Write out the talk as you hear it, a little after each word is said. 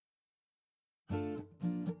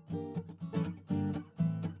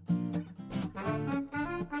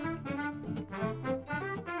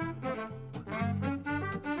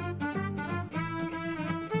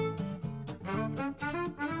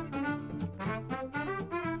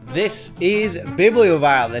This is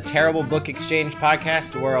Bibliophile, the terrible book exchange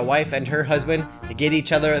podcast where a wife and her husband get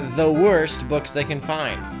each other the worst books they can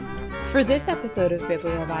find. For this episode of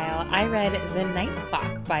Bibliophile, I read The Night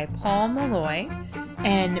Clock by Paul Malloy,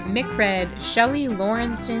 and Mick read Shelley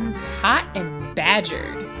Lawrenson's Hot and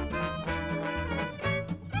Badgered.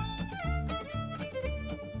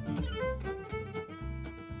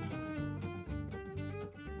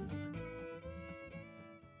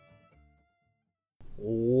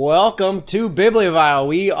 Welcome to Bibliophile.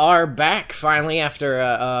 We are back finally after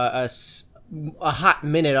a hot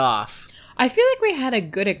minute off. I feel like we had a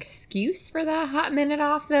good excuse for that hot minute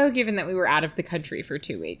off, though, given that we were out of the country for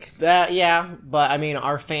 2 weeks. Yeah, but I mean,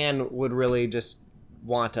 our fan would really just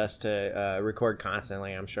want us to record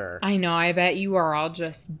constantly, I'm sure. I know, I bet you are all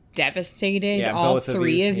just devastated, Yeah, all both of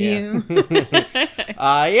three of you.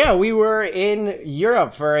 Yeah, we were in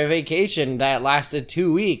Europe for a vacation that lasted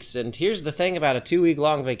 2 weeks, and here's the thing about a 2 week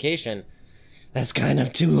long vacation. That's kind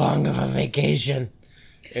of too long of a vacation.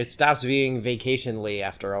 It stops being vacationly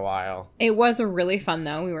after a while. It was really fun,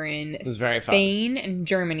 though. We were in very Spain and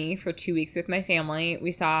Germany for 2 weeks with my family.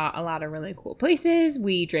 We saw a lot of really cool places.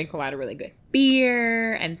 We drank a lot of really good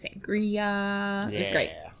beer and sangria. It was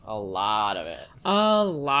great. A lot of it. A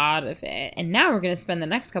lot of it. And now we're going to spend the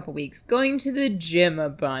next couple weeks going to the gym a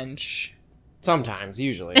bunch. Sometimes,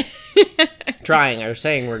 usually. Trying or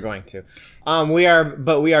saying we're going to. We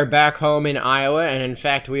are back home in Iowa, and in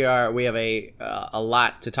fact we have a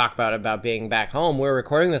lot to talk about being back home. We're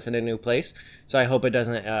recording this in a new place, so I hope it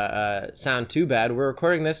doesn't sound too bad. We're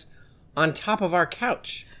recording this on top of our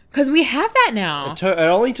couch. Because we have that now. It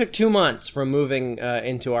only took 2 months from moving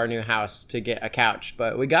into our new house to get a couch,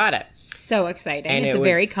 but we got it. So exciting. And it's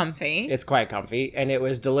very comfy. It's quite comfy, and it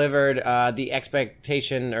was delivered, the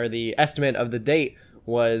expectation or the estimate of the date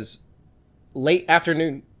was late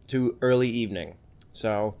afternoon to early evening.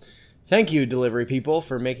 So thank you, delivery people,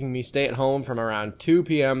 for making me stay at home from around 2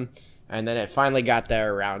 p.m., and then it finally got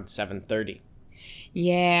there around 7:30.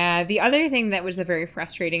 Yeah, the other thing that was very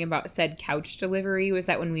frustrating about said couch delivery was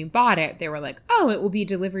that when we bought it, they were like, oh, it will be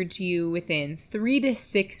delivered to you within 3 to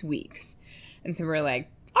 6 weeks. And so we're like,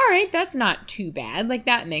 all right, that's not too bad. Like,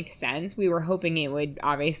 that makes sense. We were hoping it would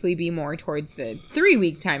obviously be more towards the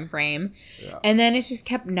 3-week time frame. Yeah. And then it just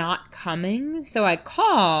kept not coming. So I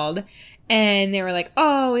called, and they were like,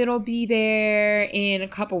 oh, it'll be there in a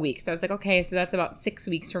couple weeks. So I was like, okay, so that's about 6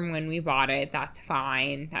 weeks from when we bought it. That's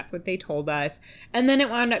fine. That's what they told us. And then it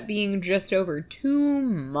wound up being just over 2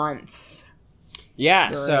 months. Yeah,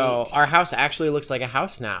 Great. So our house actually looks like a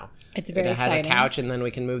house now. It's very exciting. It has a couch, and then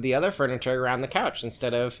we can move the other furniture around the couch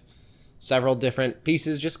instead of several different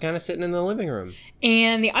pieces just kind of sitting in the living room.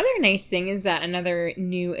 And the other nice thing is that another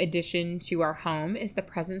new addition to our home is the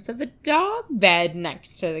presence of a dog bed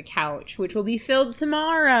next to the couch, which will be filled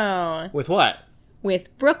tomorrow. With what?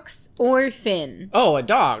 With Brooks or Finn. Oh, a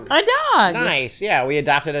dog. A dog. Nice. Yeah, we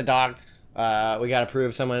adopted a dog. We got to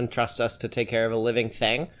prove someone trusts us to take care of a living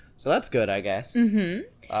thing. So that's good, I guess.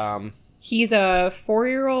 Mm-hmm. He's a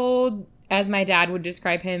 4-year-old, as my dad would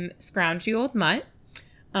describe him, scroungy old mutt.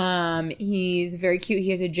 He's very cute.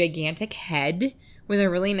 He has a gigantic head with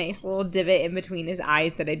a really nice little divot in between his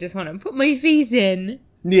eyes that I just want to put my face in.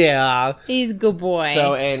 Yeah. He's a good boy.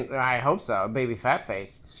 So, and I hope so, baby fat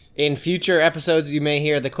face. In future episodes, you may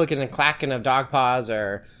hear the clicking and clacking of dog paws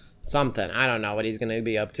or something. I don't know what he's going to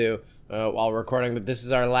be up to while recording, but this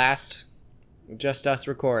is our last just us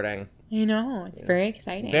recording. I know. It's very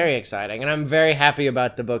exciting. Very exciting. And I'm very happy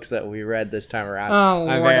about the books that we read this time around. Oh,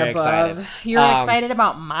 I'm very excited. You're excited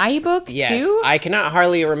about my book, yes, too? I cannot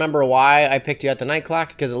hardly remember why I picked you at The Night Clock,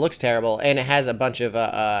 because it looks terrible. And it has a bunch of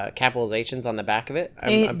capitalizations on the back of it.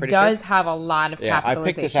 I'm pretty sure. It does have a lot of capitalizations. Yeah, I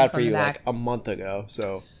picked this out for you like a month ago,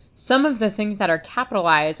 so... Some of the things that are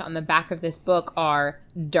capitalized on the back of this book are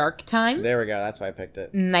Dark Time. There we go. That's why I picked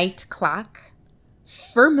it. Night Clock.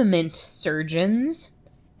 Firmament Surgeons.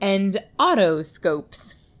 And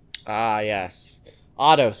Autoscopes. Ah, yes.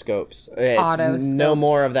 Autoscopes. Autoscopes. No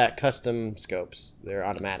more of that custom scopes. They're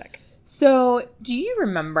automatic. So, do you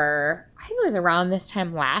remember, I think it was around this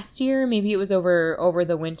time last year, maybe it was over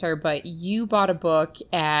the winter, but you bought a book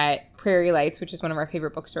at Prairie Lights, which is one of our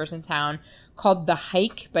favorite bookstores in town, called The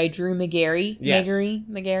Hike by Drew Magary. Yes.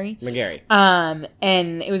 Magary.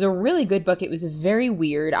 And it was a really good book. It was very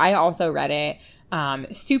weird. I also read it.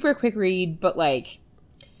 Super quick read, but like,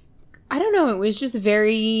 I don't know. It was just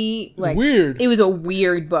very like weird. It was a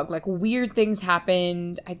weird book. Like weird things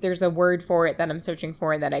happened. There's a word for it that I'm searching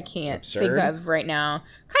for that I can't think of right now.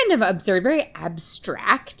 Kind of absurd, very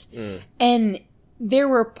abstract. And there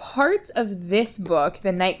were parts of this book,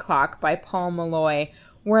 The Night Clock by Paul Malloy,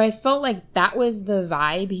 where I felt like that was the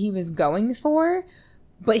vibe he was going for,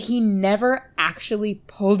 but he never actually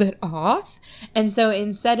pulled it off. And so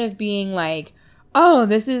instead of being like, oh,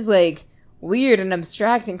 this is like weird and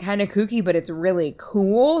abstract and kind of kooky, but it's really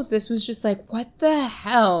cool, this was just like, what the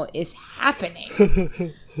hell is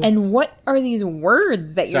happening? And what are these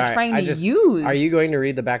words that you're trying to use? Are you going to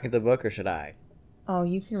read the back of the book, or should I? Oh,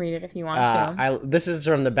 you can read it if you want to. This is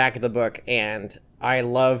from the back of the book, and I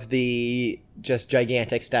love the just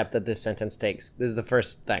gigantic step that this sentence takes. This is the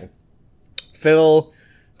first thing. Phil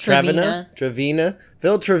Trevina.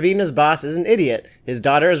 Phil Trevina's boss is an idiot. His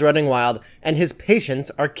daughter is running wild, and his patients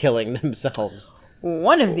are killing themselves.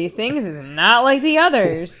 One of these things is not like the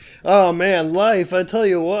others. Oh man, life, I tell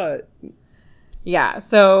you what. Yeah,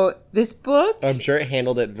 so this book... I'm sure it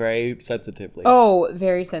handled it very sensitively. Oh,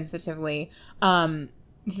 very sensitively.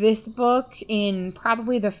 This book, in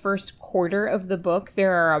probably the first quarter of the book,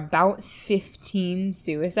 there are about 15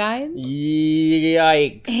 suicides.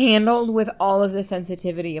 Yikes. Handled with all of the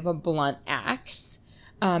sensitivity of a blunt axe.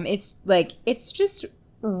 It's just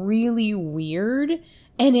really weird,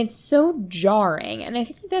 and it's so jarring. And I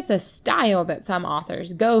think that's a style that some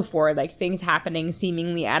authors go for, like things happening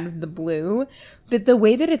seemingly out of the blue. But the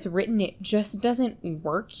way that it's written, it just doesn't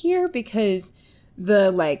work here, because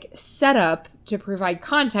the setup to provide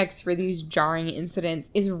context for these jarring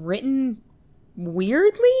incidents is written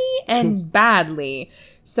weirdly and badly.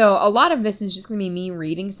 So a lot of this is just going to be me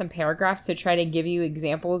reading some paragraphs to try to give you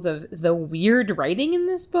examples of the weird writing in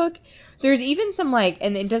this book. There's even some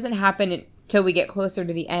and it doesn't happen until we get closer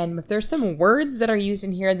to the end, but there's some words that are used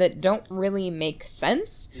in here that don't really make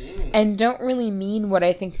sense and don't really mean what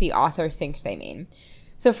I think the author thinks they mean.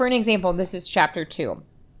 So for an example, this is chapter 2.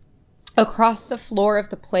 Across the floor of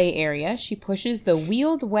the play area, she pushes the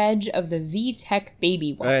wheeled wedge of the VTech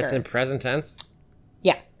baby walker. It's in present tense?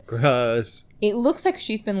 Yeah. Gross. It looks like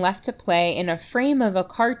she's been left to play in a frame of a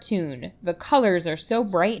cartoon. The colors are so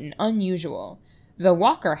bright and unusual. The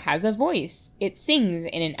walker has a voice. It sings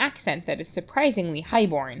in an accent that is surprisingly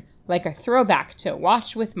highborn, like a throwback to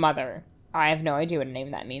Watch with Mother. I have no idea what a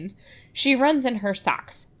name that means. She runs in her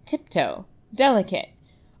socks, tiptoe, delicate.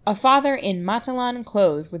 A father in Matalan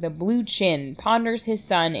clothes with a blue chin ponders his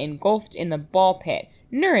son engulfed in the ball pit,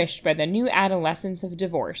 nourished by the new adolescence of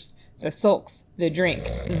divorce, the sulks, the drink,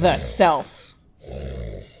 the self.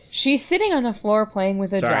 She's sitting on the floor playing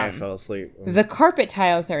with a drum. Sorry, I fell asleep. The carpet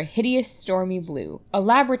tiles are a hideous stormy blue, a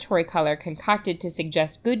laboratory color concocted to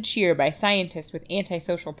suggest good cheer by scientists with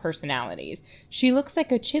antisocial personalities. She looks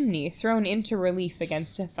like a chimney thrown into relief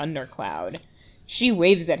against a thundercloud. She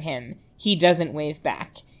waves at him. He doesn't wave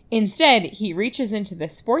back. Instead, he reaches into the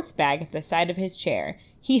sports bag at the side of his chair.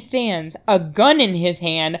 He stands, a gun in his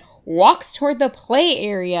hand, walks toward the play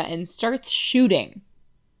area, and starts shooting.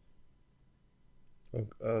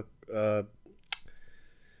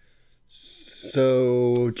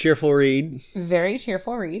 So, cheerful read. Very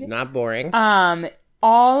cheerful read. Not boring.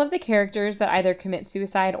 All of the characters that either commit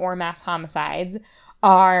suicide or mass homicides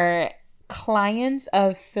are clients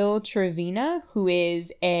of Phil Trevina, who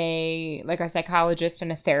is a psychologist and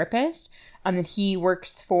a therapist. And he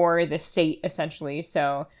works for the state, essentially.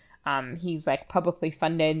 So he's publicly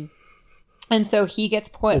funded. And so he gets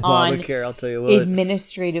put Obamacare, I'll tell you what.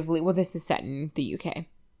 Administratively. Well, this is set in the UK.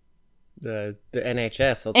 The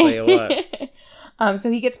NHS, I'll tell you what.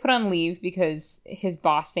 So he gets put on leave because his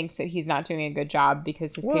boss thinks that he's not doing a good job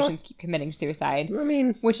because his patients keep committing suicide. I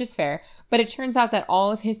mean, which is fair. But it turns out that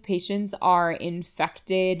all of his patients are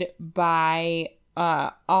infected by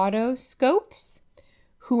autoscopes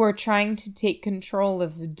who are trying to take control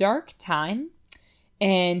of dark time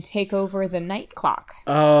and take over the night clock.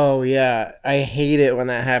 Oh, yeah. I hate it when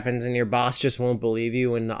that happens and your boss just won't believe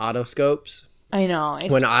you in the autoscopes. I know.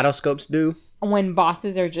 When autoscopes do. When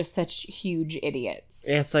bosses are just such huge idiots.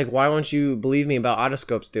 It's like, why won't you believe me about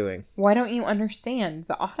autoscopes doing? Why don't you understand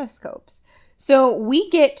the autoscopes? So we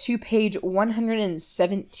get to page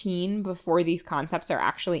 117 before these concepts are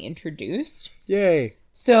actually introduced. Yay.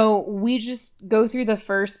 So we just go through the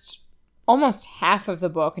first almost half of the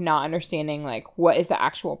book not understanding what is the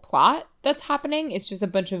actual plot that's happening. It's just a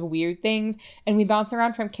bunch of weird things, and we bounce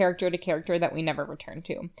around from character to character that we never return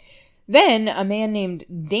to. Then a man named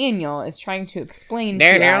Daniel is trying to explain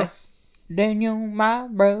to us, Daniel, my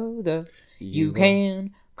brother, you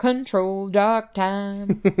can control dark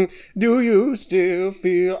time. Do you still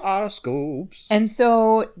feel autoscopes? And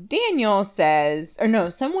so Daniel says,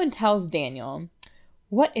 someone tells Daniel,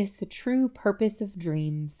 what is the true purpose of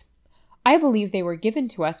dreams? I believe they were given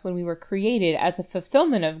to us when we were created as a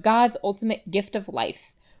fulfillment of God's ultimate gift of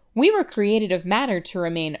life. We were created of matter to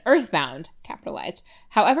remain earthbound, capitalized,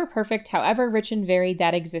 however perfect, however rich and varied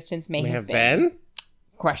that existence may have been.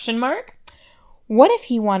 Question mark? What if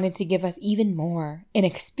he wanted to give us even more, an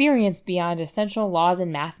experience beyond essential laws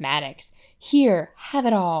and mathematics? Here, have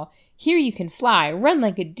it all. Here you can fly, run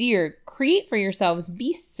like a deer, create for yourselves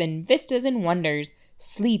beasts and vistas and wonders,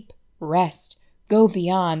 sleep, rest, go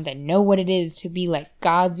beyond, and know what it is to be like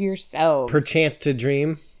gods yourselves. Perchance to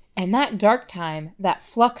dream. And that dark time, that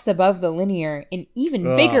flux above the linear, an even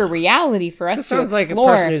bigger reality for us to explore. Sounds like a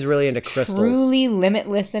person who's really into crystals. Truly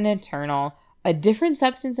limitless and eternal. A different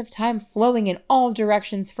substance of time flowing in all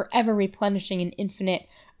directions, forever replenishing and infinite.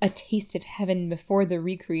 A taste of heaven before the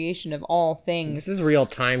recreation of all things. This is real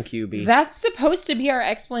time cubey. That's supposed to be our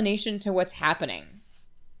explanation to what's happening.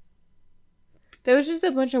 That was just a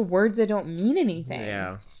bunch of words that don't mean anything.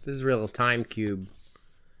 Yeah, this is real time cube.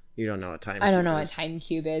 You don't know what time cube is. I don't know what time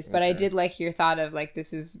cube is, but I did like your thought of like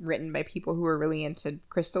this is written by people who are really into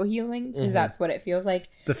crystal healing, because that's what it feels like.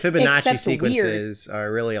 The Fibonacci sequences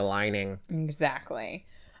are really aligning. Exactly.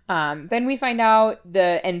 Then we find out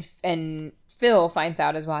and Phil finds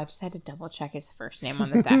out as well. I just had to double check his first name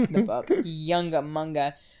on the back of the book. Yunga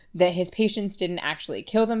Munga. That his patients didn't actually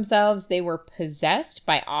kill themselves. They were possessed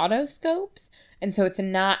by otoscopes. And so it's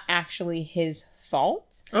not actually his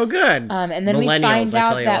fault. Oh, good. And then we find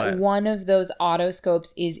out that one of those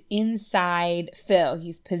otoscopes is inside Phil.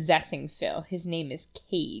 He's possessing Phil. His name is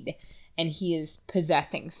Cade. And he is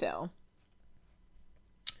possessing Phil.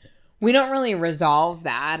 We don't really resolve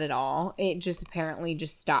that at all. It just apparently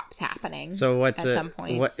just stops happening. So what's at some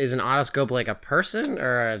point? What is an otoscope, like a person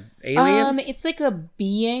or an alien? It's like a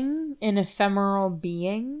being, an ephemeral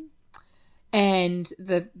being. And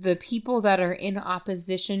the people that are in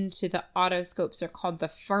opposition to the otoscopes are called the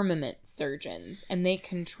firmament surgeons, and they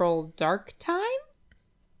control dark time.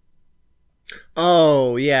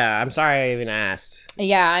 Oh, yeah. I'm sorry I even asked.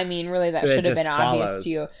 Yeah, I mean, really, that should have been obvious to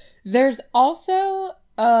you. There's also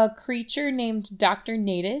a creature named Dr.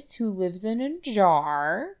 Natus who lives in a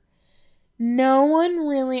jar. No one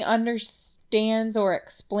really understands or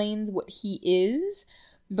explains what he is,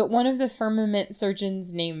 but one of the firmament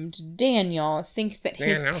surgeons named Daniel thinks that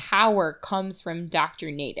his power comes from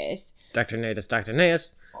Dr. Natus. Dr. Natus, Dr.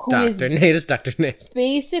 Natus, Dr. Natus, Dr. Natus.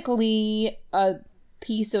 Basically a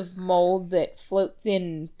piece of mold that floats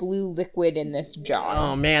in blue liquid in this jar.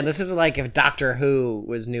 Oh man, this is like if Doctor Who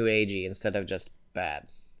was new agey instead of just bad.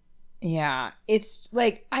 Yeah, it's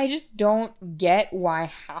like I just don't get why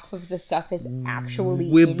half of the stuff is actually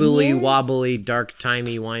wibbly wobbly, dark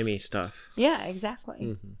timey wimey stuff. Yeah, exactly.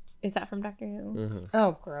 Mm-hmm. Is that from Doctor Who? Mm-hmm.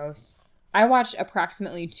 Oh, gross. I watched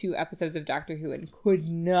approximately 2 episodes of Doctor Who and could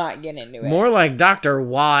not get into it. More like Dr.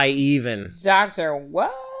 Y even. Dr.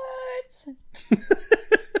 What?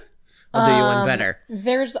 I'll do you one better.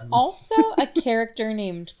 There's also a character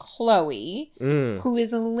named Chloe who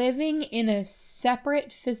is living in a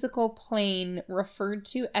separate physical plane referred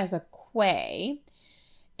to as a quay.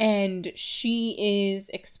 And she is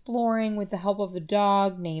exploring with the help of a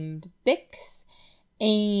dog named Bix.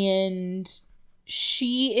 And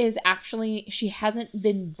she hasn't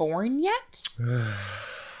been born yet.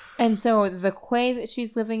 And so the quay that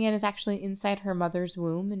she's living in is actually inside her mother's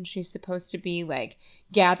womb, and she's supposed to be, like,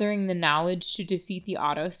 gathering the knowledge to defeat the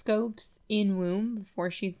otoscopes in womb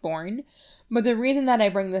before she's born. But the reason that I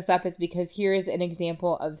bring this up is because here is an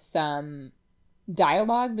example of some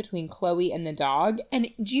dialogue between Chloe and the dog. And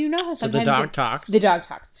do you know how sometimes... So the dog talks? The dog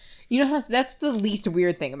talks. You know how... That's the least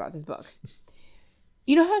weird thing about this book.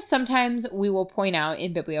 You know how sometimes we will point out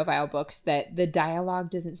in bibliophile books that the dialogue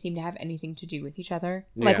doesn't seem to have anything to do with each other?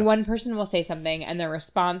 Yeah. Like one person will say something and their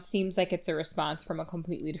response seems like it's a response from a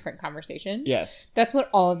completely different conversation. Yes. That's what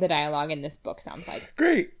all of the dialogue in this book sounds like.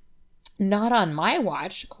 Great. Not on my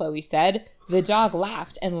watch, Chloe said. The dog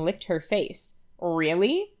laughed and licked her face.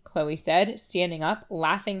 Really? Chloe said, standing up,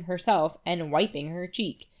 laughing herself and wiping her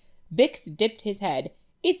cheek. Bix dipped his head.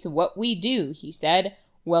 It's what we do, he said.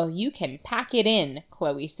 Well, you can pack it in,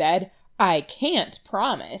 Chloe said. I can't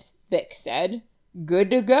promise, Bix said.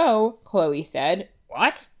 Good to go, Chloe said.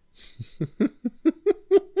 What?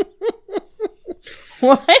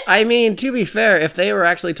 What? I mean, to be fair, if they were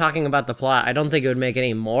actually talking about the plot, I don't think it would make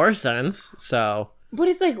any more sense, so... But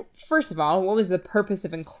it's like, first of all, what was the purpose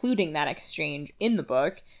of including that exchange in the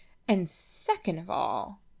book? And second of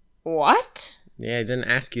all, what? Yeah, I didn't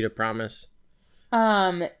ask you to promise.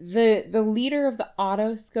 The leader of the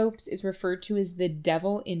otoscopes is referred to as the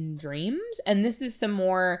devil in dreams, and this is some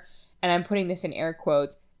more, and I'm putting this in air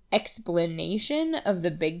quotes, explanation of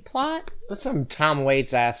the big plot. That's some Tom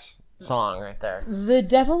Waits ass song right there. The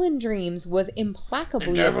Devil in Dreams was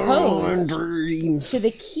implacably opposed to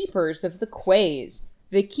the keepers of the quays.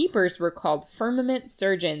 The keepers were called firmament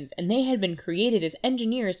surgeons, and they had been created as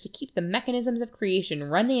engineers to keep the mechanisms of creation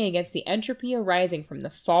running against the entropy arising from the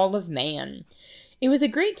fall of man. It was a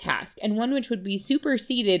great task, and one which would be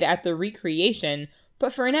superseded at the recreation,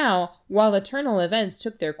 but for now, while eternal events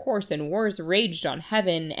took their course and wars raged on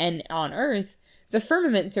heaven and on earth, the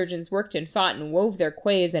firmament surgeons worked and fought and wove their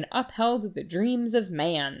quays and upheld the dreams of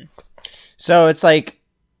man. So it's like,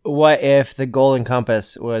 what if the Golden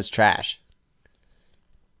Compass was trash?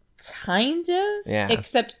 Kind of. Yeah.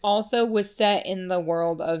 Except also was set in the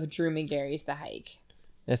world of Drew McGarry's The Hike.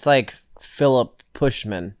 It's like Philip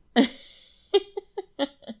Pushman.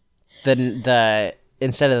 the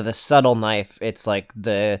instead of the subtle knife, it's like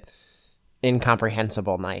the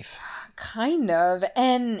incomprehensible knife. Kind of.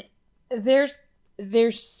 And there's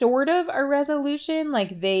sort of a resolution,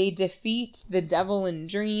 like they defeat the Devil in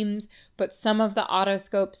Dreams, but some of the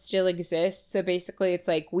autoscopes still exist. So basically it's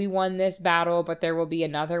like, we won this battle, but there will be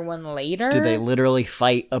another one later. Do they literally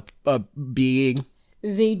fight a being?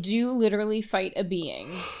 They do literally fight a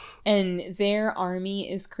being. And their army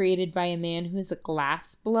is created by a man who is a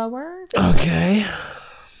glass blower. Okay.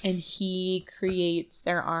 And he creates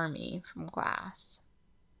their army from glass.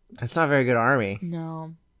 That's not a very good army.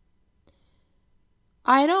 No.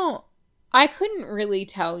 I couldn't really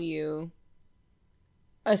tell you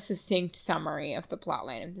a succinct summary of the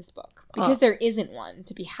plotline of this book because there isn't one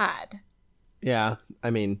to be had. Yeah,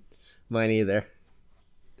 I mean, mine either.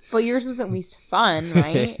 But yours was at least fun,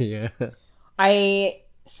 right? Yeah.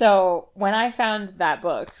 So when I found that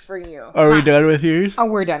book for you, are we done with yours? Oh,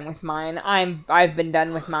 we're done with mine. I've been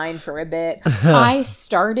done with mine for a bit. I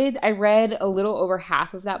read a little over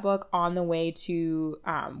half of that book on the way to,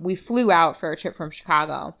 we flew out for a trip from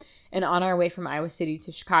Chicago. And on our way from Iowa City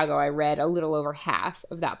to Chicago, I read a little over half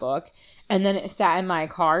of that book. And then it sat in my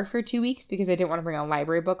car for 2 weeks because I didn't want to bring a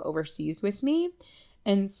library book overseas with me.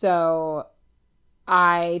 And so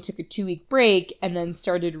I took a 2-week break and then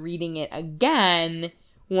started reading it again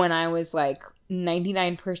when I was like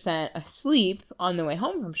 99% asleep on the way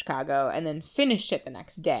home from Chicago, and then finished it the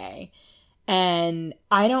next day. And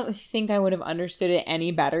I don't think I would have understood it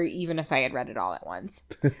any better even if I had read it all at once.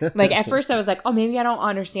 Like at first I was like, oh, maybe I don't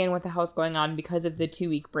understand what the hell's going on because of the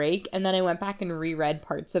 2-week break. And then I went back and reread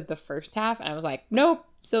parts of the first half and I was like, nope,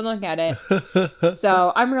 still don't get it.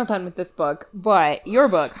 So I'm real done with this book. But your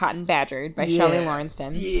book, Hot and Badgered by Shelley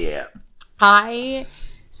Lawrenston. Yeah.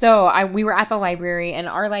 We were at the library, and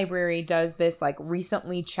our library does this like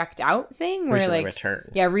recently checked out thing where recently like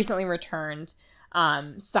returned. Yeah, recently returned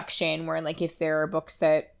section where like if there are books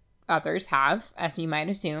that others have, as you might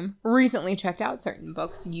assume, recently checked out certain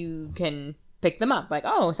books, you can pick them up. Like,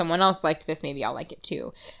 oh, someone else liked this, maybe I'll like it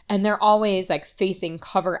too. And they're always like facing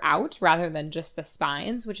cover out rather than just the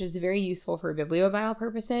spines, which is very useful for bibliophile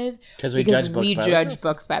purposes because we judge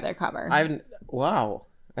books by their cover. Wow.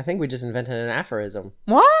 I think we just invented an aphorism.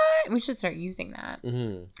 What? We should start using that.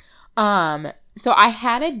 Mm-hmm. So I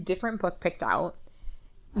had a different book picked out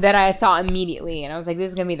that I saw immediately, and I was like, this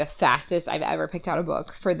is going to be the fastest I've ever picked out a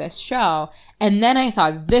book for this show. And then I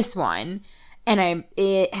saw this one, and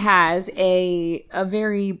it has a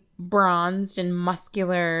very bronzed and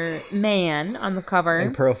muscular man on the cover.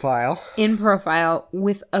 In profile.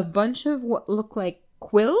 With a bunch of what look like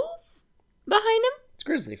quills behind him. It's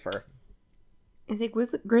grizzly fur. Is it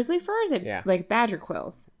grizzly fur or is it like badger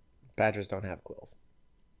quills? Badgers don't have quills.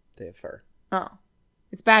 They have fur. Oh.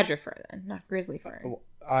 It's badger fur then, not grizzly fur.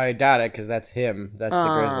 I doubt it because that's him. That's the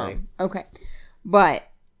grizzly. Okay. But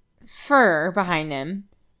fur behind him.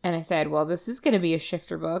 And I said, well, this is going to be a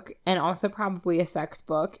shifter book and also probably a sex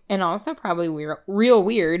book and also probably real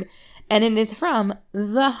weird. And it is from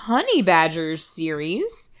the Honey Badgers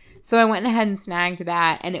series. So I went ahead and snagged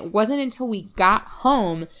that. And it wasn't until we got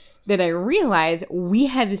home that I realized we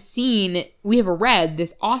have read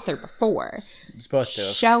this author before. Supposed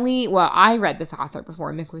to. I read this author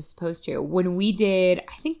before. Mick was supposed to. When we did,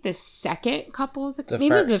 I think the second couples, maybe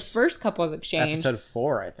it was the first couples exchange. Episode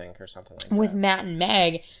 4, I think, or something like that. With Matt and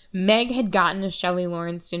Meg. Meg had gotten a Shelley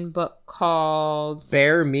Lawrenston book called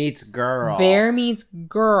Bear Meets Girl.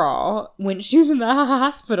 When she was in the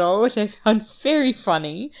hospital, which I found very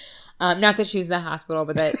funny. Not that she was in the hospital,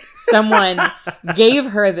 but that someone gave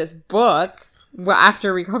her this book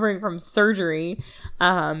after recovering from surgery.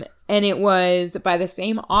 And it was by the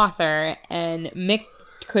same author, and Mick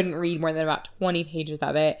couldn't read more than about 20 pages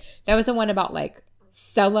of it. That was the one about like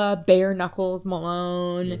Sella Bare Knuckles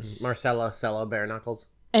Malone. Mm-hmm. Marcella Sella Bare Knuckles.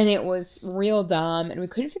 And it was real dumb. And we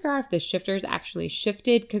couldn't figure out if the shifters actually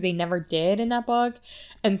shifted because they never did in that book.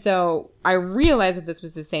 And so I realized that this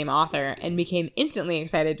was the same author and became instantly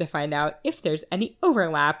excited to find out if there's any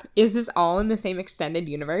overlap. Is this all in the same extended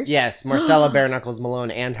universe? Yes, Marcella Bare Knuckles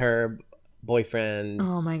Malone and her boyfriend.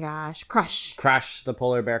 Oh my gosh. Crush. Crush, the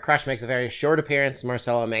polar bear. Crush makes a very short appearance.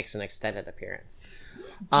 Marcella makes an extended appearance.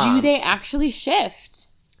 Do they actually shift?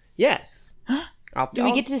 Yes. Do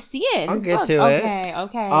we get to see it? I'll get book? to it.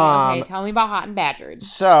 Okay. Tell me about Hot and Badgered.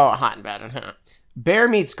 So, Hot and Badgered, huh? Bear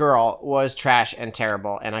Meets Girl was trash and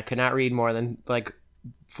terrible, and I could not read more than,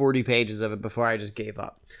 40 pages of it before I just gave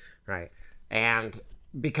up. Right. And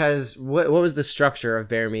because, what was the structure of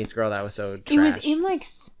Bear Meets Girl that was so trash? It was in,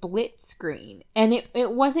 split screen. And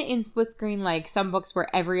it wasn't in split screen like some books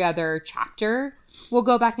where every other chapter will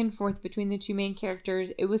go back and forth between the two main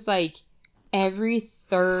characters. It was, every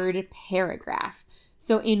third paragraph.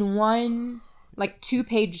 So in one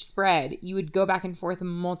 2-page spread, you would go back and forth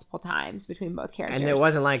multiple times between both characters. And it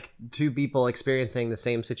wasn't two people experiencing the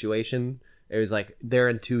same situation. It was they're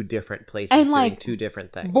in two different places and doing two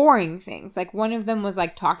different things. Boring things. One of them was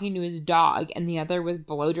talking to his dog and the other was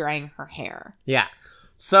blow drying her hair. Yeah.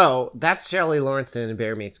 So that's Shelley Lawrenson in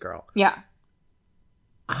Bear Meets Girl. Yeah.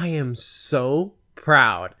 I am so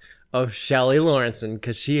proud of Shelley Lawrenson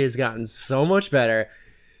because she has gotten so much better.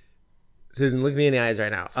 Susan, look me in the eyes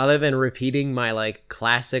right now. Other than repeating my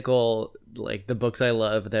classical, the books I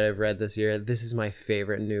love that I've read this year, this is my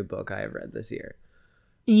favorite new book I have read this year.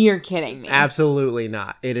 You're kidding me. Absolutely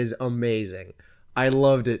not. It is amazing. I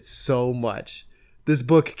loved it so much. This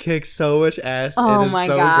book kicks so much ass. Oh it is my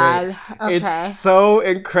so God. great. Okay. It's so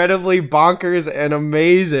incredibly bonkers and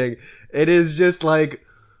amazing. It is just I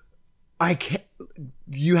can't.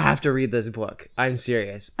 You have to read this book. I'm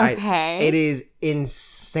serious. Okay. It is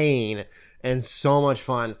insane and so much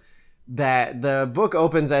fun. That the book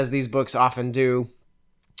opens as these books often do,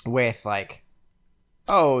 with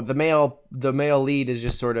the male lead is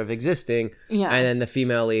just sort of existing, and then the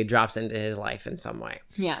female lead drops into his life in some way.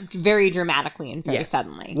 Yeah, very dramatically and very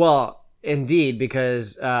suddenly. Well, indeed,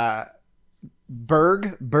 because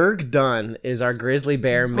Berg Dunn is our grizzly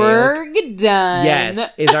bear male. Berg Dunn. Yes,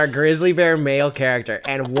 is our grizzly bear male character.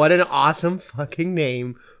 And what an awesome fucking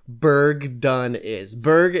name Berg Dunn is.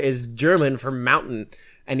 Berg is German for mountain.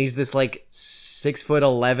 And he's this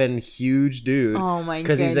 6'11" huge dude. Oh my goodness.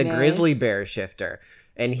 Because he's a grizzly bear shifter.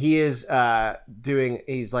 And he is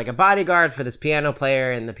he's a bodyguard for this piano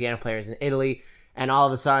player, and the piano player is in Italy. And all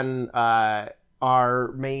of a sudden,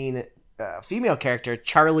 our main female character,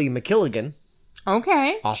 Charlie McKilligan,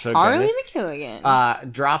 okay, also Charlie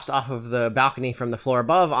McKilligan, drops off of the balcony from the floor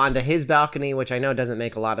above onto his balcony, which I know doesn't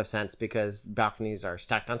make a lot of sense because balconies are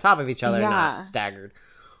stacked on top of each other, not staggered.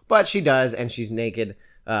 But she does, and she's naked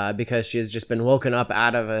because she has just been woken up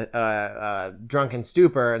out of a drunken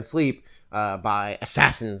stupor and sleep by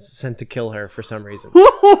assassins sent to kill her for some reason.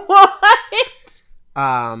 What?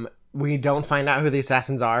 We don't find out who the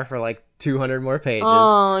assassins are for 200 more pages.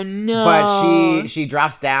 Oh no! But she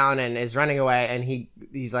drops down and is running away, and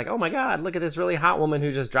he's like, "Oh my God, look at this really hot woman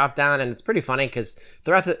who just dropped down." And it's pretty funny because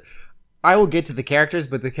throughout I will get to the characters,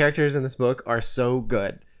 but the characters in this book are so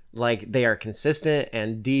good. They are consistent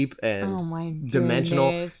and deep and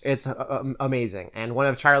dimensional. It's amazing. And one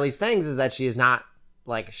of Charlie's things is that she is not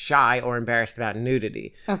shy or embarrassed about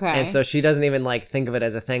nudity. Okay. And so she doesn't even think of it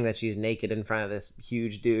as a thing that she's naked in front of this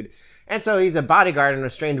huge dude. And so he's a bodyguard, and a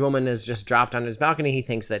strange woman has just dropped on his balcony. He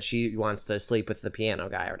thinks that she wants to sleep with the piano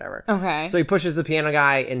guy or whatever. Okay. So he pushes the piano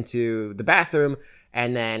guy into the bathroom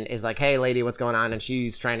and then is like, "Hey lady, what's going on?" And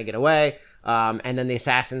she's trying to get away. And then the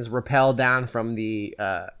assassins rappel down from the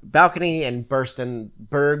balcony and burst in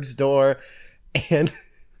Berg's door. And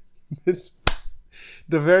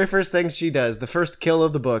the very first thing she does, the first kill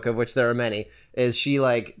of the book, of which there are many, is she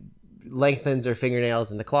lengthens her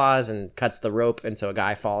fingernails in the claws and cuts the rope, and so a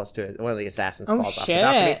guy falls to it. One of the assassins falls off the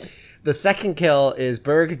balcony. The second kill is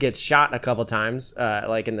Berg gets shot a couple times,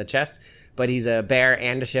 in the chest, but he's a bear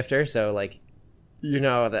and a shifter, so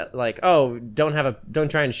that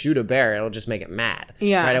don't try and shoot a bear, it'll just make it mad.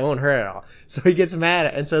 Yeah. Right? It won't hurt at all. So he gets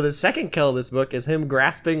mad, and so the second kill of this book is him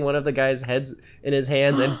grasping one of the guy's heads in his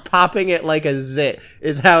hands and popping it like a zit,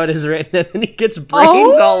 is how it is written, and then he gets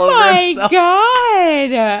brains all over himself. Oh my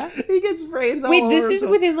God. He gets brains all Wait, over this himself. is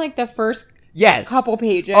within the first couple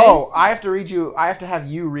pages? Oh, I have to have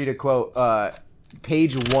you read a quote,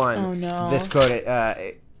 page 1. Oh no. This quote,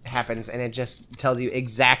 happens, and it just tells you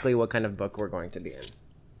exactly what kind of book we're going to be in.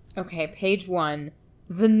 Okay, page 1.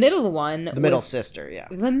 The middle one. The middle sister, yeah.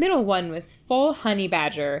 The middle one was full honey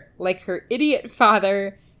badger, like her idiot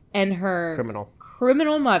father and her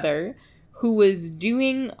criminal mother, who was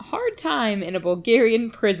doing hard time in a Bulgarian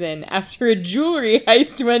prison after a jewelry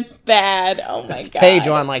heist went bad. Oh my God. Page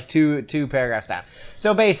one, like two paragraphs down.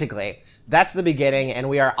 So basically, that's the beginning, and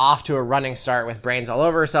we are off to a running start with brains all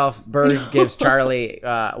over herself. Bird gives Charlie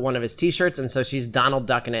one of his T-shirts, and so she's Donald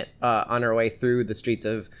Ducking it on her way through the streets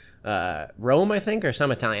of Rome, I think, or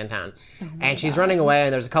some Italian town. And she's running away,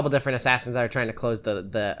 and there's a couple different assassins that are trying to close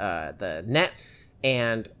the net.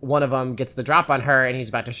 And one of them gets the drop on her, and he's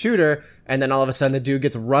about to shoot her, and then all of a sudden the dude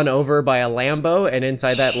gets run over by a Lambo, and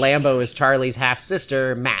inside that Lambo is Charlie's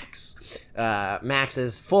half-sister, Max. Max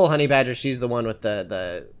is full honey badger. She's the one with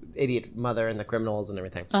the idiot mother and the criminals and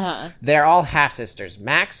everything. They're all half-sisters.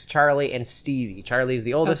 Max, Charlie, and Stevie. Charlie's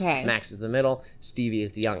the oldest, Max is the middle, Stevie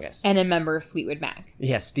is the youngest. And a member of Fleetwood Mac.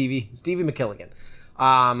 Yeah, Stevie McKilligan.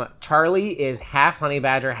 Charlie is half honey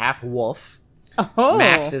badger, half wolf. Oh.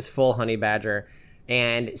 Max is full honey badger.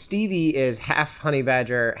 And Stevie is half honey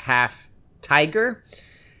badger, half tiger.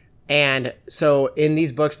 And so in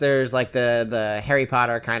these books, there's like the Harry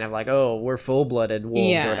Potter kind of like, oh, we're full-blooded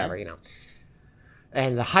wolves or whatever, you know.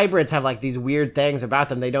 And the hybrids have like these weird things about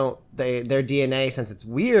them. Their DNA, since it's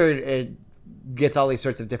weird, it gets all these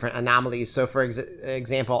sorts of different anomalies. So for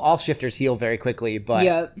example, all shifters heal very quickly,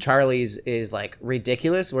 but Charlie's is like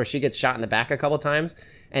ridiculous, where she gets shot in the back a couple times,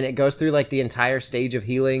 and it goes through like the entire stage of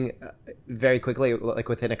healing very quickly, like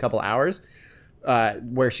within a couple hours,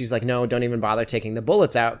 where she's like, no, don't even bother taking the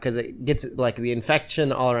bullets out, because it gets like the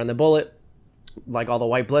infection all around the bullet, like all the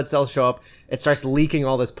white blood cells show up, it starts leaking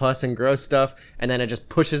all this pus and gross stuff, and then it just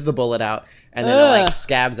pushes the bullet out, and then it like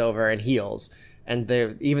scabs over and heals. And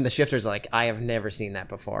even the shifters are like, I have never seen that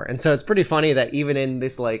before. And so it's pretty funny that even in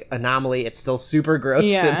this like anomaly, it's still super gross,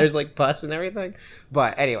 and there's like pus and everything.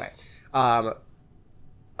 But anyway, I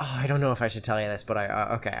don't know if I should tell you this, but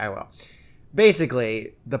I will.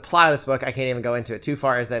 Basically, the plot of this book, I can't even go into it too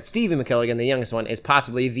far, is that Stevie McKilligan, the youngest one, is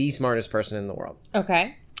possibly the smartest person in the world.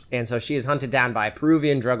 Okay. And so she is hunted down by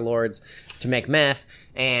Peruvian drug lords to make meth,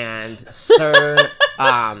 and Sir,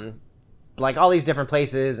 like all these different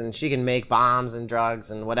places, and she can make bombs and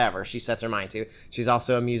drugs and whatever she sets her mind to. She's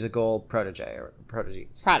also a musical prodigy.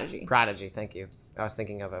 Prodigy, thank you. I was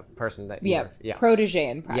thinking of a person that... Yeah, protege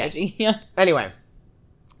and prodigy. Yes. Yeah. Anyway...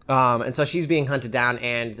 and so she's being hunted down,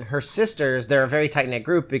 and her sisters, they're a very tight-knit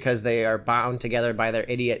group because they are bound together by their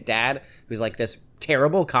idiot dad, who's like this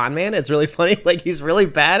terrible con man. It's really funny. Like, he's really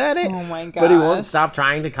bad at it. Oh my god! But he won't stop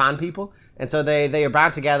trying to con people. And so they are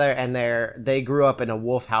bound together, and they grew up in a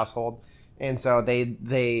wolf household. And so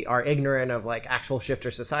they are ignorant of like actual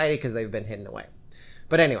shifter society because they've been hidden away.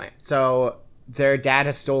 But anyway, so their dad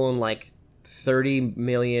has stolen like 30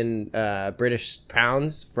 million British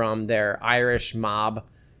pounds from their Irish mob,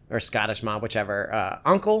 or Scottish mob, whichever,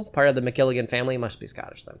 uncle, part of the McKilligan family, must be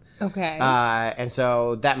Scottish then. Okay. And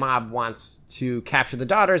so that mob wants to capture the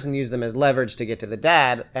daughters and use them as leverage to get to the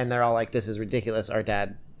dad, and they're all like, this is ridiculous, our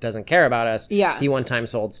dad doesn't care about us. Yeah. He one time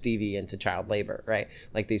sold Stevie into child labor, right?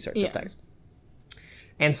 Like these sorts of things.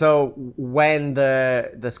 And so when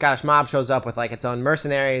the Scottish mob shows up with like its own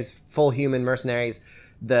mercenaries, full human mercenaries,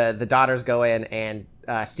 the daughters go in, and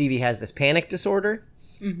Stevie has this panic disorder.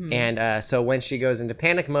 Mm-hmm. And so when she goes into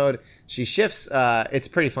panic mode, she shifts. It's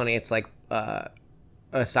pretty funny. It's like a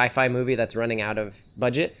sci-fi movie that's running out of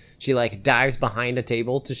budget. She like dives behind a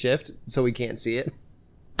table to shift so we can't see it.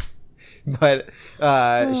 But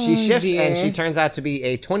she shifts, and she turns out to be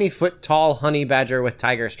a 20-foot tall honey badger with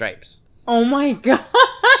tiger stripes. Oh my god.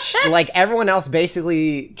 Like everyone else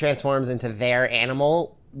basically transforms into their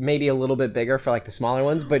animal, maybe a little bit bigger for like the smaller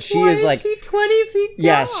ones, but she is like she 20 feet tall?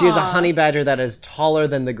 Yes, she is a honey badger that is taller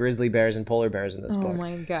than the grizzly bears and polar bears in this book. Oh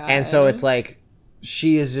my god. And so it's like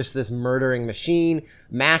she is just this murdering machine.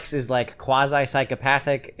 Max is like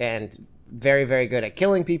quasi-psychopathic and very, very good at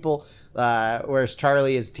killing people, whereas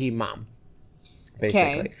Charlie is team mom,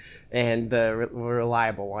 basically. And the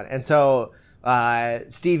reliable one. And so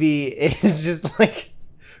Stevie is just like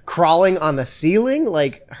crawling on the ceiling,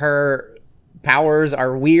 like her powers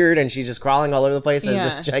are weird, and she's just crawling all over the place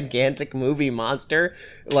as this gigantic movie monster,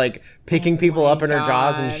 like picking people up in her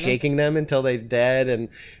jaws and shaking them until they're dead. And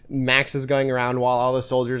Max is going around while all the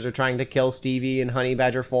soldiers are trying to kill Stevie in honey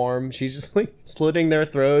badger form. She's just like slitting their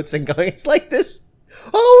throats and going, it's like this,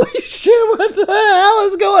 holy shit, what the hell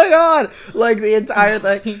is going on? Like the entire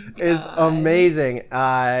thing is amazing.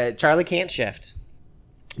 Charlie can't shift.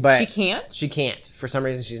 But she can't? She can't. For some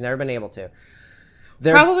reason, she's never been able to.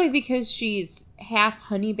 Probably because she's half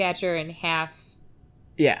honey badger and half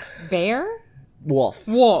bear? Wolf.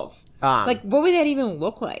 Like, what would that even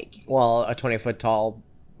look like? Well, a 20-foot tall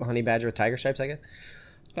honey badger with tiger stripes, I guess.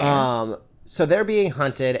 so they're being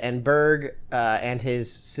hunted, and Berg and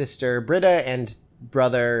his sister Britta and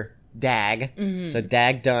brother Dag. Mm-hmm. So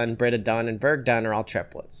Dag Dunn, Britta Dunn, and Berg Dunn are all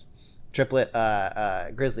triplets. Triplet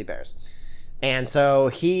grizzly bears. And so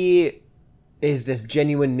he is this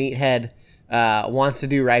genuine meathead, wants to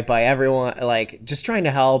do right by everyone, like just trying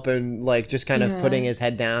to help and like just kind of putting his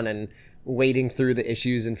head down and wading through the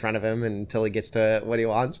issues in front of him until he gets to what he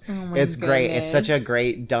wants. It's great. It's such a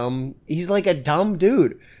great dumb. He's like a dumb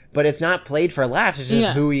dude, but it's not played for laughs. It's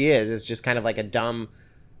just who he is. It's just kind of like a dumb,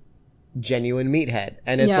 genuine meathead,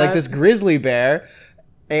 and it's like this grizzly bear.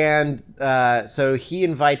 And so he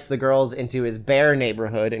invites the girls into his bear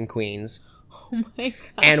neighborhood in Queens. Oh my God.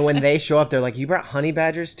 And when they show up, they're like, you brought honey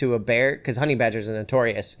badgers to a bear? Because honey badgers are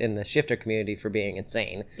notorious in the shifter community for being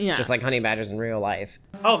insane. Yeah. Just like honey badgers in real life.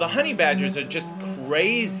 Oh, the honey badgers are just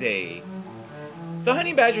crazy. The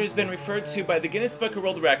honey badger has been referred to by the Guinness Book of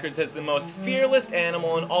World Records as the most fearless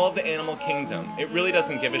animal in all of the animal kingdom. It really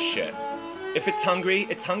doesn't give a shit. If it's hungry,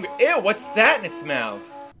 it's hungry. Ew, what's that in its mouth?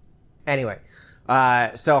 Anyway,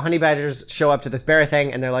 so honey badgers show up to this bear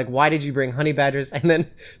thing, and they're like, why did you bring honey badgers? And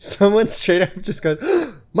then someone straight up just goes,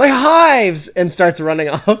 my hives! And starts running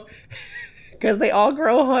off. Because they all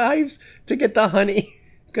grow hives to get the honey.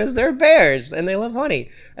 Because they're bears, and they love honey.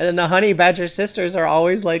 And then the honey badger sisters are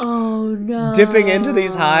always like dipping into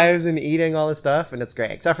these hives and eating all this stuff, and it's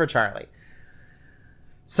great. Except for Charlie.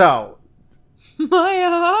 So...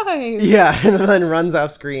 my hive! Yeah, and then runs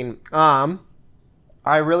off screen.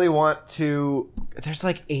 I really want to... There's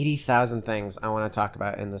like 80,000 things I want to talk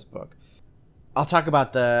about in this book. I'll talk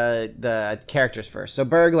about the characters first. So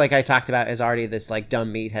Berg, like I talked about, is already this like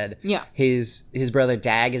dumb meathead. Yeah. His brother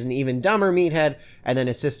Dag is an even dumber meathead, and then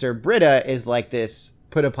his sister Britta is like this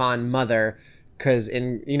put upon mother, because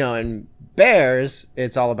in bears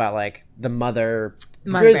it's all about like the mother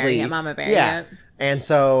grizzly, mama bear. Yeah. And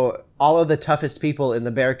so all of the toughest people in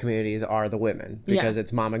the bear communities are the women, because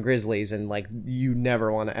it's mama grizzlies, and like you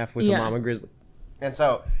never want to F with a mama grizzly. And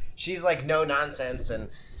so she's like no nonsense, and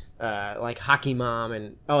like hockey mom,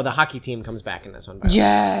 and the hockey team comes back in this one.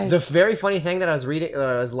 Yes. The very funny thing that I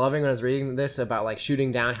was loving when I was reading this about like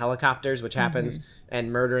shooting down helicopters, which happens,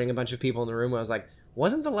 and murdering a bunch of people in the room, I was like,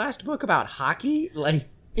 wasn't the last book about hockey? Like,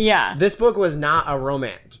 yeah. This book was not a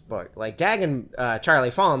romance book. Like Dag and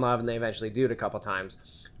Charlie fall in love, and they eventually do it a couple times,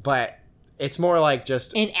 but it's more like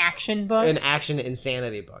just an action book, an action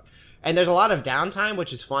insanity book. And there's a lot of downtime,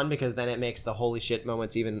 which is fun because then it makes the holy shit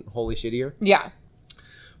moments even holy shittier. Yeah.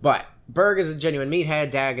 But Berg is a genuine meathead.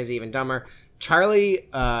 Dag is even dumber. Charlie,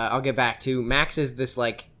 I'll get back to. Max is this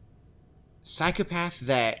like psychopath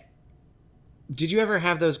that... Did you ever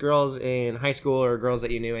have those girls in high school or girls that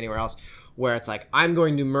you knew anywhere else where it's like, I'm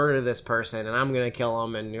going to murder this person and I'm going to kill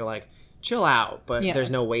them, and you're like, chill out, but there's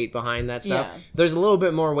no weight behind that stuff. Yeah. There's a little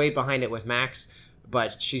bit more weight behind it with Max,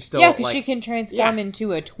 but she's still because she can transform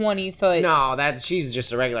into a 20-foot. No, she's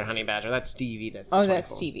just a regular honey badger. That's Stevie. That's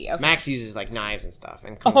Stevie. Okay. Max uses like knives and stuff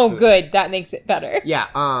and kung fu. Good, that makes it better. Yeah.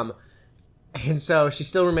 And so she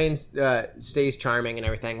still remains stays charming and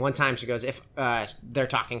everything. One time she goes, if they're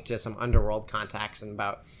talking to some underworld contacts and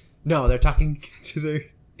they're talking to their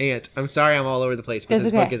aunt. I'm sorry, I'm all over the place, but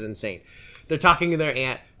this book is insane. They're talking to their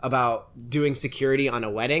aunt about doing security on a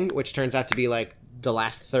wedding, which turns out to be like the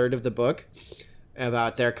last third of the book,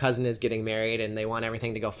 about their cousin is getting married and they want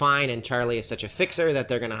everything to go fine, and Charlie is such a fixer that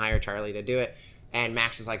they're going to hire Charlie to do it. And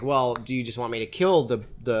Max is like, well, do you just want me to kill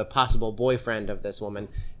the possible boyfriend of this woman?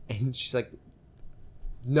 And she's like,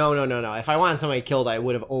 no. If I wanted somebody killed, I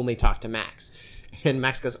would have only talked to Max. And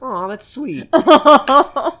Max goes, oh, that's sweet.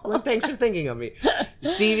 Like, thanks for thinking of me.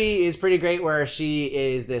 Stevie is pretty great, where she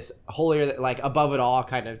is this holier, like above it all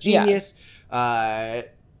kind of genius. Yeah.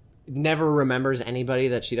 Never remembers anybody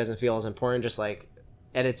that she doesn't feel is important, just like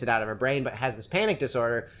edits it out of her brain, but has this panic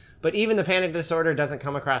disorder. But even the panic disorder doesn't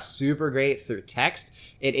come across super great through text.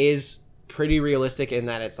 It is pretty realistic in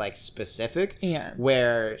that it's like specific,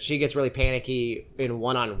 where she gets really panicky in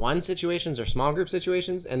one-on-one situations or small group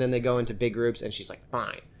situations, and then they go into big groups and she's like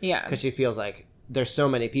fine, because she feels like there's so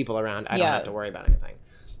many people around, I don't have to worry about anything.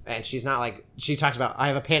 And she's not like, she talks about, I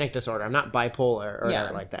have a panic disorder, I'm not bipolar or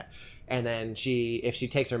whatever like that. And then if she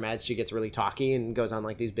takes her meds, she gets really talky and goes on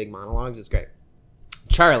like these big monologues. It's great.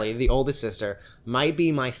 Charlie, the oldest sister, might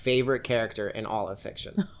be my favorite character in all of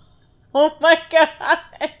fiction. Oh my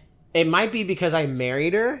God. It might be because I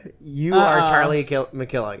married her. You are Charlie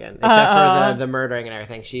McKilligan, except for the murdering and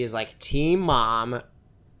everything. She is like team mom,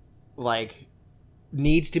 like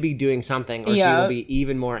needs to be doing something, or she will be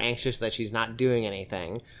even more anxious that she's not doing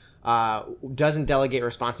anything. doesn't delegate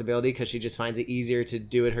responsibility because she just finds it easier to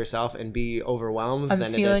do it herself and be overwhelmed than it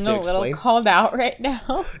is to I'm feeling a little explain. called out right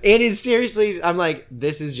now. It is seriously, I'm like,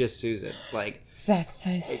 this is just Susan. Like, that's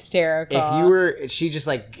hysterical. if you were, she just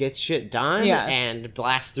like gets shit done Yeah. and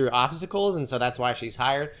blasts through obstacles, and so that's why she's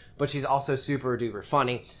hired. But she's also super duper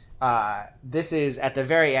funny. This is at the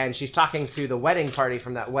very end. She's talking to the wedding party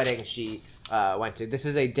from that wedding she went to. This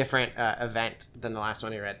is a different event than the last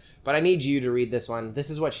one you read. But I need you to read this one. This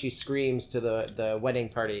is what she screams to the wedding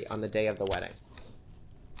party on the day of the wedding.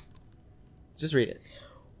 Just read it.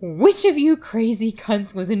 Which of you crazy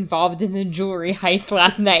cunts was involved in the jewelry heist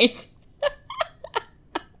last night?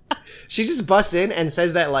 She just busts in and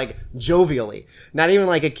says that like jovially, not even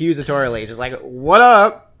like accusatorily. Just like, what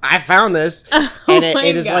up? I found this. And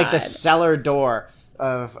it is like the cellar door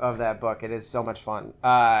of that book. It is so much fun.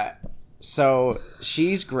 So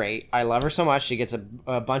she's great. I love her so much. She gets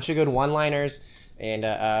a bunch of good one-liners,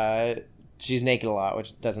 and she's naked a lot,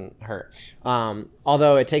 which doesn't hurt.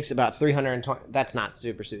 Although it takes about 320. That's not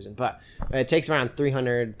Super Susan, but it takes around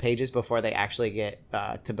 300 pages before they actually get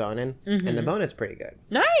to Bonin, and the Bonin's pretty good.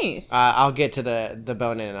 Nice. I'll get to the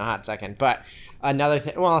Bonin in a hot second, but another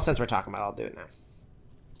thing. Well, since we're talking about it, I'll do it now.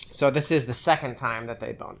 So this is the second time that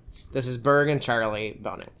they bone. This is Berg and Charlie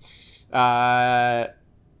boning.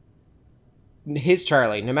 His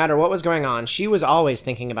Charlie, no matter what was going on, she was always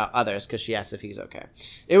thinking about others because she asked if he's okay.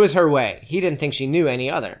 It was her way. He didn't think she knew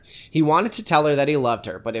any other. He wanted to tell her that he loved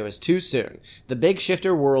her, but it was too soon. The big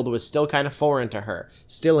shifter world was still kind of foreign to her,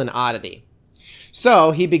 still an oddity.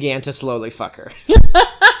 So he began to slowly fuck her.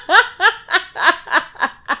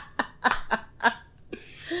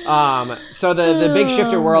 So the big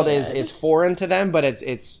shifter world is foreign to them, but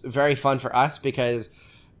it's very fun for us because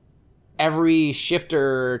every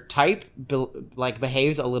shifter type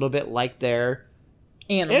behaves a little bit like their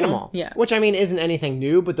animal. Yeah. Which I mean isn't anything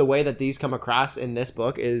new, but the way that these come across in this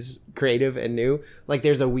book is creative and new. Like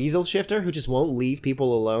there's a weasel shifter who just won't leave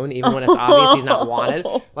people alone even when it's obvious he's not wanted.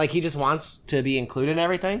 Like he just wants to be included in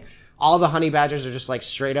everything. All the honey badgers are just like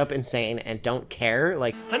straight up insane and don't care.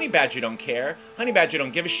 Like Honey badger don't care. Honey badger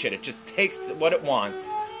don't give a shit. It just takes what it wants.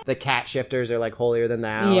 the cat shifters are like holier than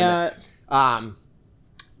thou. Yeah. And,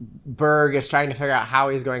 Berg is trying to figure out how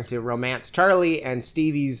he's going to romance Charlie, and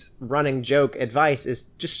Stevie's running joke advice is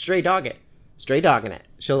just stray dog it. Stray dogging it.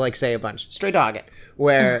 She'll like say a bunch. Stray dog it.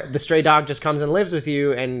 Where the stray dog just comes and lives with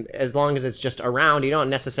you, and as long as it's just around, you don't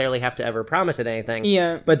necessarily have to ever promise it anything.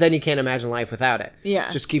 Yeah. But then you can't imagine life without it. Yeah.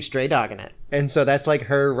 Just keep stray dogging it. And so that's like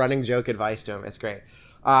her running joke advice to him. It's great.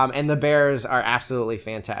 And the bears are absolutely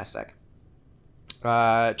fantastic.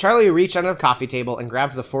 Charlie reached under the coffee table and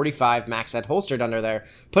grabbed the .45 Max had holstered under there,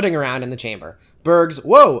 putting around in the chamber. Berg's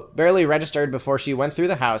 "whoa" barely registered before she went through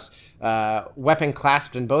the house, weapon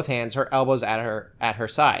clasped in both hands, her elbows at her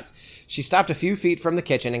sides. She stopped a few feet from the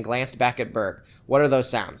kitchen and glanced back at Berg. What are those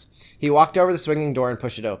sounds? He walked over the swinging door and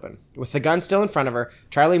pushed it open. With the gun still in front of her,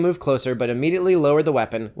 Charlie moved closer but immediately lowered the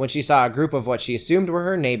weapon when she saw a group of what she assumed were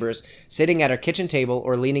her neighbors sitting at her kitchen table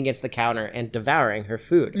or leaning against the counter and devouring her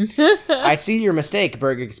food. I see your mistake,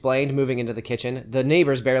 Berg explained, moving into the kitchen. The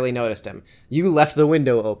neighbors barely noticed him. You left the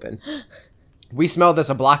window open. We smelled this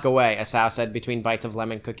a block away, Asao said between bites of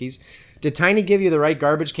lemon cookies. Did Tiny give you the right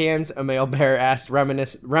garbage cans? A male bear asked,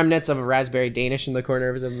 remnants of a raspberry Danish in the corner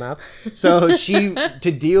of his mouth. So she,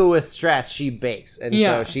 to deal with stress, she bakes. And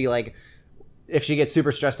so she like, if she gets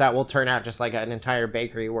super stressed out, will turn out just like an entire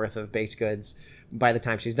bakery worth of baked goods by the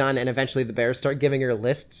time she's done. And eventually the bears start giving her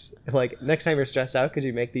lists. Like, next time you're stressed out, could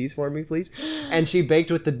you make these for me, please? And she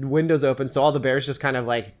baked with the windows open. So all the bears just kind of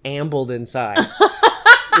like ambled inside.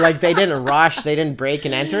 Like, they didn't rush, they didn't break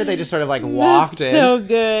and enter, they just sort of, like, walked in. So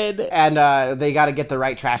good. And they got to get the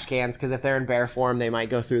right trash cans, because if they're in bear form, they might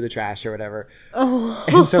go through the trash or whatever. Oh.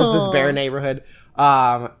 And so it's this bear neighborhood.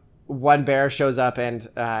 One bear shows up, and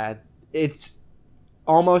it's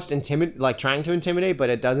almost trying to intimidate, but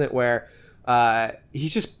it doesn't, where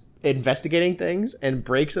he's just investigating things and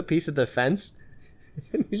breaks a piece of the fence.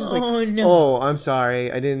 And he's just I'm sorry,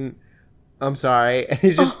 I'm sorry. And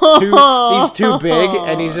he's just he's too big,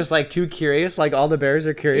 and he's just like too curious, like all the bears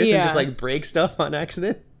are curious, and just like break stuff on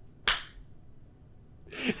accident.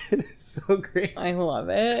 It's so great. I love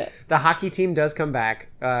it. The hockey team does come back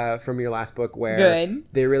from your last book, where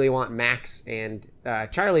they really want Max and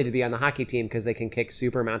Charlie to be on the hockey team because they can kick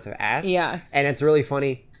super amounts of ass. Yeah. And it's really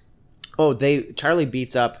funny. Charlie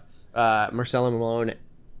beats up Marcella Malone,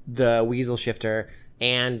 the weasel shifter,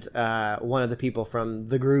 and one of the people from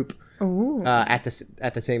the group. At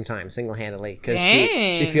the same time, single-handedly, because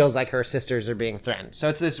she feels like her sisters are being threatened. So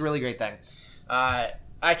it's this really great thing. I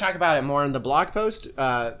talk about it more in the blog post.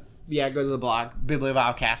 go to the blog,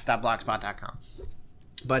 bibliovilcast.blogspot.com.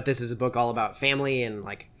 But this is a book all about family and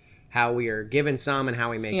like how we are given some and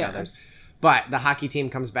how we make others. But the hockey team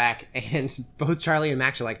comes back, and both Charlie and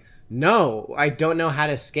Max are like, no, I don't know how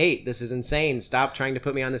to skate. This is insane. Stop trying to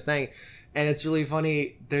put me on this thing. And it's really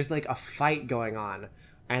funny. There's like a fight going on,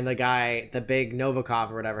 and the guy, the big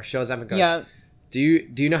Novikov or whatever, shows up and goes, do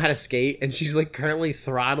you know how to skate? And she's like currently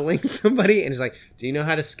throttling somebody, and he's like, do you know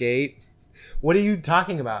how to skate? What are you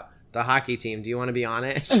talking about? The hockey team. Do you want to be on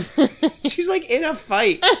it? She's like in a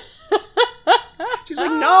fight. She's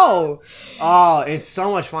like, no. Oh, it's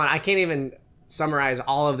so much fun. I can't even summarize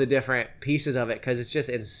all of the different pieces of it because it's just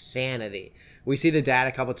insanity. We see the dad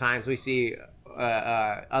a couple times. We see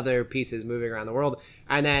other pieces moving around the world.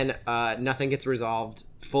 And then nothing gets resolved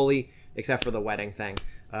fully except for the wedding thing.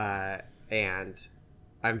 And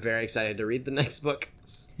I'm very excited to read the next book.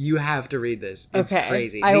 You have to read this. It's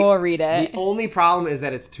crazy. I will read it. The only problem is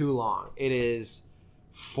that it's too long. It is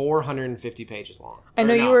 450 pages long. I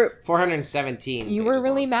know you were 417. You were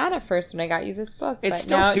really mad at first when I got you this book. It's but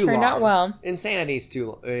still now too it turned long. out well. Insanity is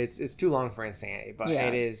too. It's too long for Insanity, but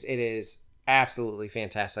it is absolutely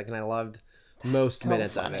fantastic, and I loved most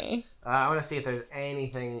minutes of it. I want to see if there's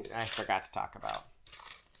anything I forgot to talk about.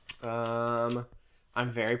 I'm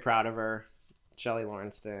very proud of her, Shelley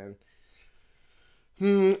Lawrenston.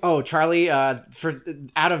 Oh, Charlie, for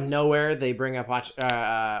out of nowhere, they bring up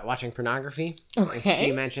watching pornography. Okay. And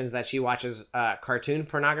she mentions that she watches cartoon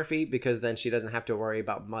pornography because then she doesn't have to worry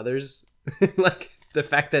about mothers. Like the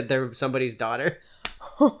fact that they're somebody's daughter.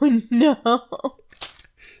 Oh, no.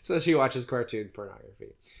 So she watches cartoon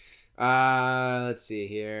pornography. Let's see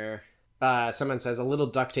here. Someone says, a little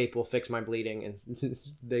duct tape will fix my bleeding. And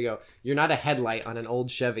they go, you're not a headlight on an old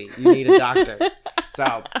Chevy. You need a doctor.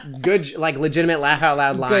 So good, like legitimate laugh out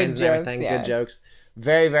loud lines and everything. Good jokes.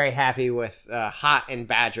 Very, very happy with Hot and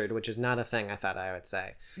Badgered, which is not a thing I thought I would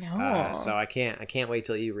say. No. So I can't wait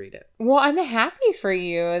till you read it. Well, I'm happy for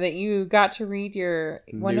you that you got to read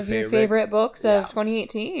one of your favorite books of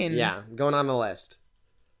 2018. Yeah, going on the list.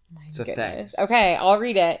 My So goodness. thanks. Okay, I'll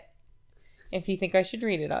read it. If you think I should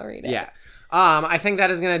read it, I'll read it. Yeah. I think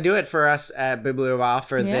that is going to do it for us at Bibliophile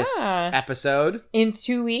for this episode. In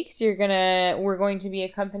 2 weeks, we're going to be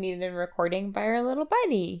accompanied in recording by our little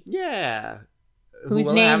buddy. Yeah. Whose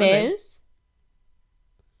name is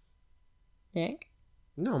Nick?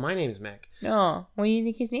 No, my name's Mick. No. What do you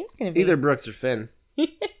think his name's going to be? Either Brooks or Finn.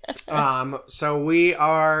 So we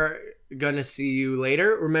are going to see you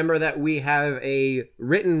later. Remember that we have a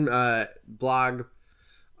written blog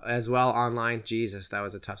as well online. Jesus, that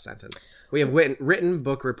was a tough sentence. We have written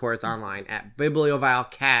book reports online at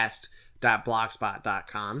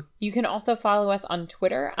bibliovilcast.blogspot.com. You can also follow us on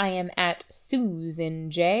Twitter. I am at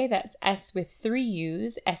SusanJ. That's S with 3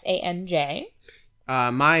 U's, SANJ.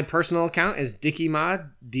 My personal account is DickieMa,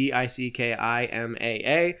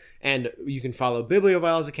 DickIMAA, and you can follow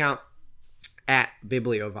Bibliovile's account at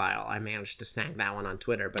Bibliovile. I managed to snag that one on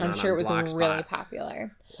Twitter, but I'm not sure on it was Blogspot. really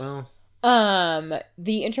popular. Well,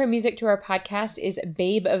 the intro music to our podcast is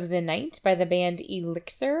Babe of the Night by the band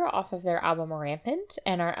Elixir off of their album Rampant,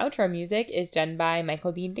 and our outro music is done by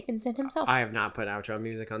Michael Dean Dickinson himself. I have not put outro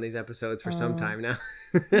music on these episodes for some time now.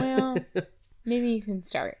 Well, maybe you can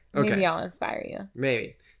start. Okay. Maybe I'll inspire you.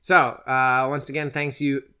 Maybe. So, once again, thanks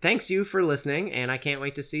you for listening, and I can't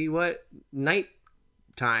wait to see what night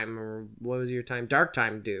time, or what was your time? Dark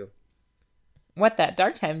time do. What that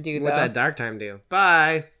dark time do, though. What that dark time do.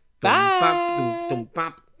 Bye. Bye. It's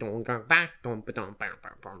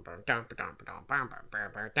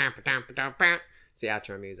the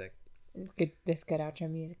outro music. Good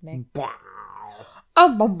outro music, Meg. Wow.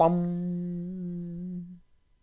 Oh, bum bum.